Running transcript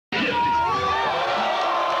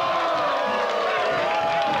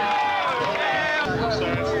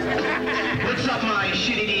What's up, my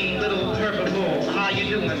shit-eating little herbivore? How you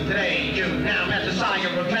doing today? You now as a sire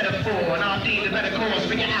of metaphor, and I'll need a better cause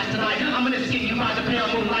for your ass tonight. I'm gonna skin you by the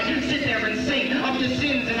pale moonlight, sit there and sing of your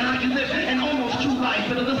sins and how you live an almost true life,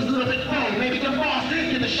 but a little bit wrong. Maybe you're lost,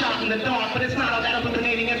 you're the shot in the dark, but it's not all that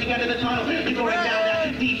illuminating at the end of the tunnel. You're going down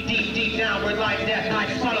that deep, deep, deep down where life, death, life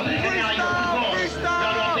funnel, and now you're lost.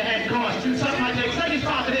 Got off the head course. Suck my dick, say your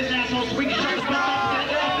spot to this asshole so we can shut the fuck up.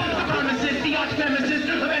 Get off. The pharmacist, the arch-nemesis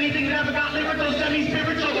of anything that ever got lyrical,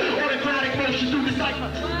 semi-spiritual, autocratic motion through the cycle.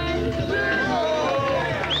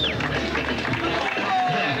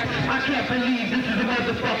 I can't believe this is a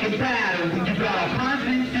motherfucking battle. You got a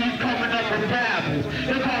constancies coming up with babble.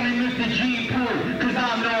 They call me Mr. G. Pooh, cause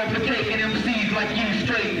I'm known for taking MCs like you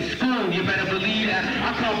straight to school. You better believe that.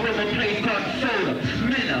 I come from a place called Soda,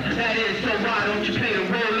 Minna, that is, so why don't you play the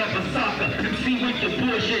role of a sucker? MC with your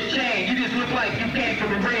bullshit chain, you just look like you came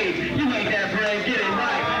from a rave. You ain't that brave, get it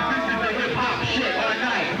right. This is the hip-hop shit all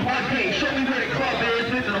night, all day. Show me where the club is,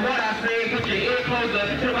 listen to what I say. Put your ear closer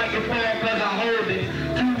to the microphone cause I hold it.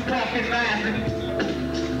 Too fucking massive.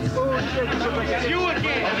 You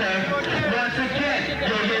again. Okay. Once again,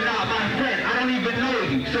 you're not my friend. I don't even know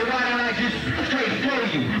you. So why don't I just straight throw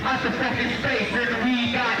you out the fucking space? And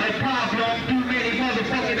we got a problem. Too many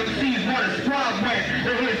motherfucking MCs want to scrub when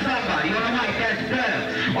they hear somebody on the mic that's better.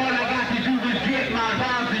 All I got to do is get my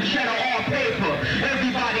rhymes and cheddar on paper.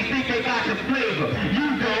 Everybody think they got the flavor.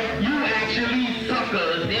 You don't. You actually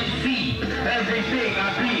suckers. MC. Everything I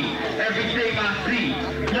be. Everything I see.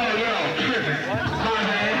 Yo, tripping. My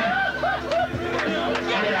man.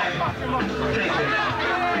 Take it.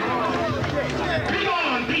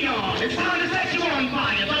 Be on. It's time to set you on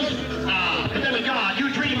fire. Those, little God, you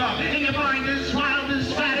dream of in your blindest,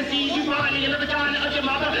 wildest fantasies. You find me in the vagina of your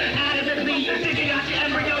mother, adamantly digging out your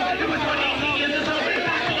embryo. It was 180 years or so.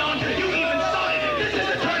 Back beyond, you even started. This is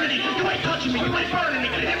eternity. You ain't touching me. You ain't burning me.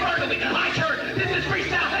 Infernally, I turn. This is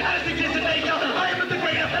freestyle. As exists nature. I am the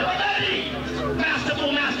greater of any.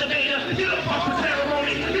 Masterful masturbator. You don't fuck with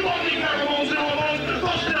ceremonies. You won't need pheromones and hormones.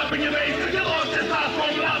 Busted up in your veins. You lost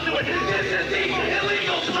testosterone without doing. This is the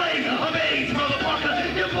illegal strain of AIDS,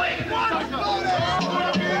 motherfucker. You play.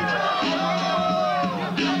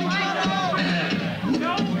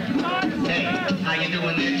 Hey, how you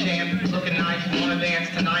doing there, champ? Looking nice. Wanna dance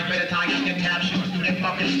tonight? Better tie up your tap shoes. Do them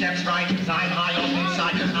fucking steps right. Cause I'm high up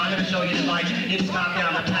inside. I'm gonna show you the light. It's not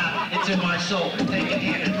down the path. It's in my soul. Take it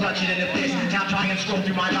here, clutch it in the fist. Now try and scroll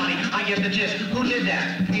through my body. I get the gist. Who did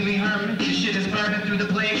that? Pee Wee Herman. Your shit is burning through the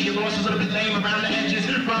flames. Your loss is a little bit lame around the edges.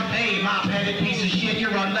 Rough, hey, my petted piece of shit.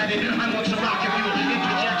 You're unleaded. I'm going to rock your fuel.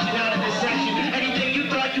 Interjection out of this section. Anything you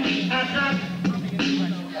thought you had done?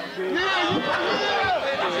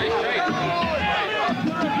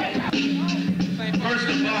 First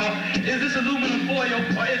of all, is this aluminum foil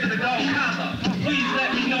or is it a dog collar? Please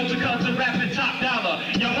let me know because the rap is top dollar.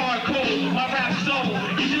 You're hardcore, my rap soul.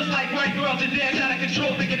 You just like white girls and dance out of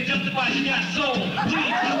control, thinking it justifies you got soul. Please,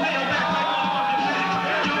 I fail back like motherfucking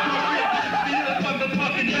back. You're correct, feel it from the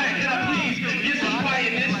fucking back. Can I please get some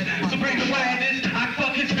quietness? So bring the riotness. I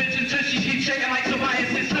fuck his bitch until she keeps shaking like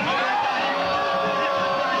psoriasis.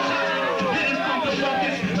 Hit him from the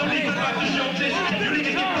focus. Don't need to start to show this. You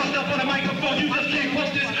niggas get fucked up on the microphone. You just can't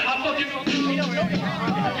post this. I fucking.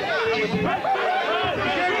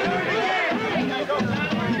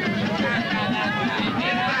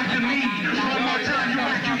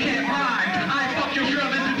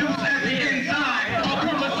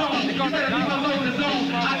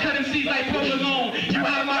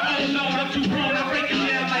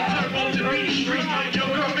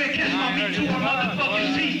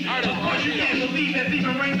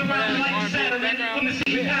 Even rings around like Saturn from the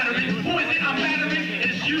sea pattern. Who is it I'm battering?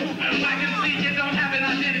 It's you. I can see you don't have an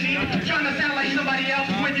identity. Trying to sound like somebody else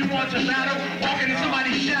when you want to battle. Walking in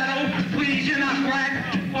somebody's shadow. Please, you're not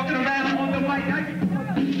black. Walking around on the mic.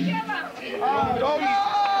 Alright.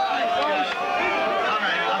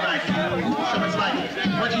 So it's like,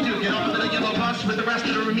 what'd you do? Get off the yellow bus with the rest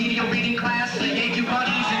of the remedial reading class? They gave you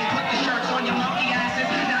buddies and put the shirts on your monkey asses.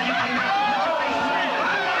 Now you can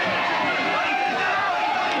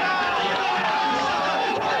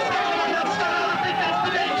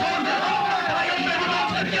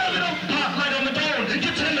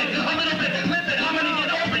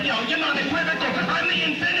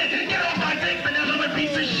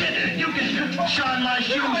shine my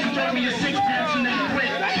shoes, you throw me a sixpence and then